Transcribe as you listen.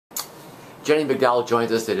Jenny McDowell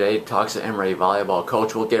joins us today to talk to Emory Volleyball.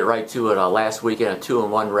 Coach, we'll get right to it. Last weekend, a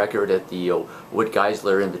 2-1 record at the Wood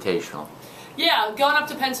Geisler Invitational. Yeah, going up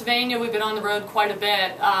to Pennsylvania, we've been on the road quite a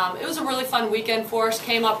bit. It was a really fun weekend for us.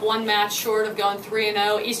 Came up one match short of going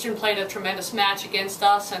 3-0. Eastern played a tremendous match against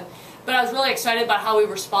us, but I was really excited about how we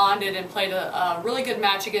responded and played a really good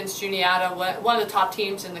match against Juniata, one of the top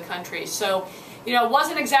teams in the country. So, you know, it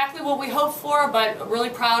wasn't exactly what we hoped for, but really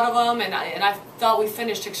proud of them, and I thought we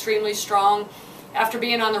finished extremely strong. After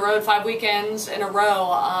being on the road 5 weekends in a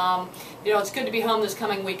row, you know, it's good to be home this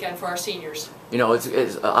coming weekend for our seniors. You know, it's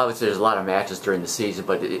obviously there's a lot of matches during the season,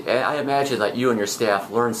 but I imagine that you and your staff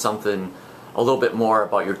learn something a little bit more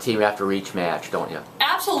about your team after each match, don't you?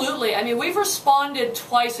 Absolutely. I mean, we've responded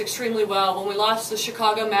twice extremely well. When we lost the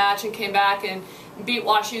Chicago match and came back and beat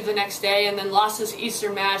WashU the next day, and then lost this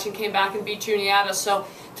Eastern match and came back and beat Juniata. So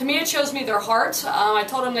to me, it shows me their heart. I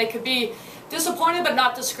told them they could be disappointed but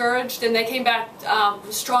not discouraged, and they came back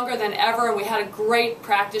stronger than ever, and we had a great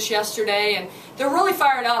practice yesterday, and they're really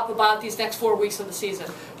fired up about these next 4 weeks of the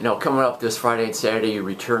season. You know, coming up this Friday and Saturday, you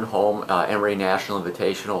return home, Emory National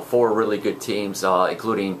Invitational, 4 really good teams,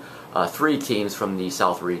 including 3 teams from the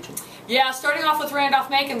South region. Yeah, starting off with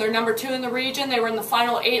Randolph-Macon, they're number 2 in the region. They were in the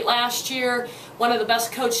Final 8 last year, one of the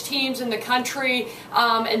best coached teams in the country,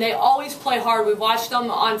 and they always play hard. We've watched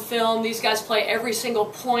them on film. These guys play every single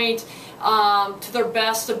point to their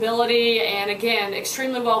best ability, and again,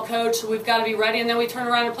 extremely well coached, so we've got to be ready. And then we turn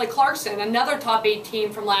around and play Clarkson, another top 8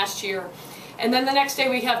 team from last year. And then the next day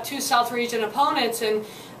we have 2 South region opponents, and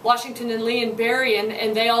Washington and Lee and Barry,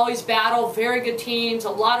 and they always battle very good teams, a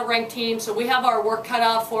lot of ranked teams, so we have our work cut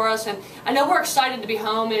out for us, and I know we're excited to be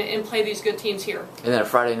home and play these good teams here. And then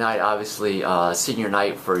Friday night, obviously, senior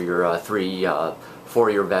night for your 3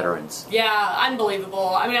 4-year veterans. Yeah,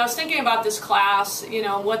 unbelievable. I mean, I was thinking about this class, you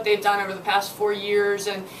know, what they've done over the past 4 years,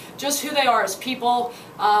 and just who they are as people,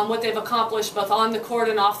 what they've accomplished both on the court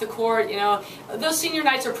and off the court. You know, those senior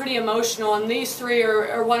nights are pretty emotional, and these 3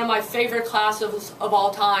 are one of my favorite classes of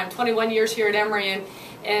all time. 21 years here at Emory,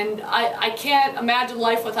 and I can't imagine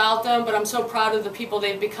life without them, but I'm so proud of the people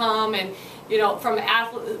they've become, and you know, from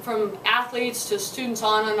athletes to students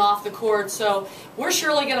on and off the court. So we're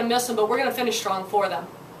surely going to miss them, but we're going to finish strong for them.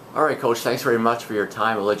 All right, Coach, thanks very much for your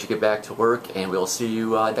time. We'll let you get back to work, and we'll see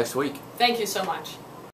you next week. Thank you so much.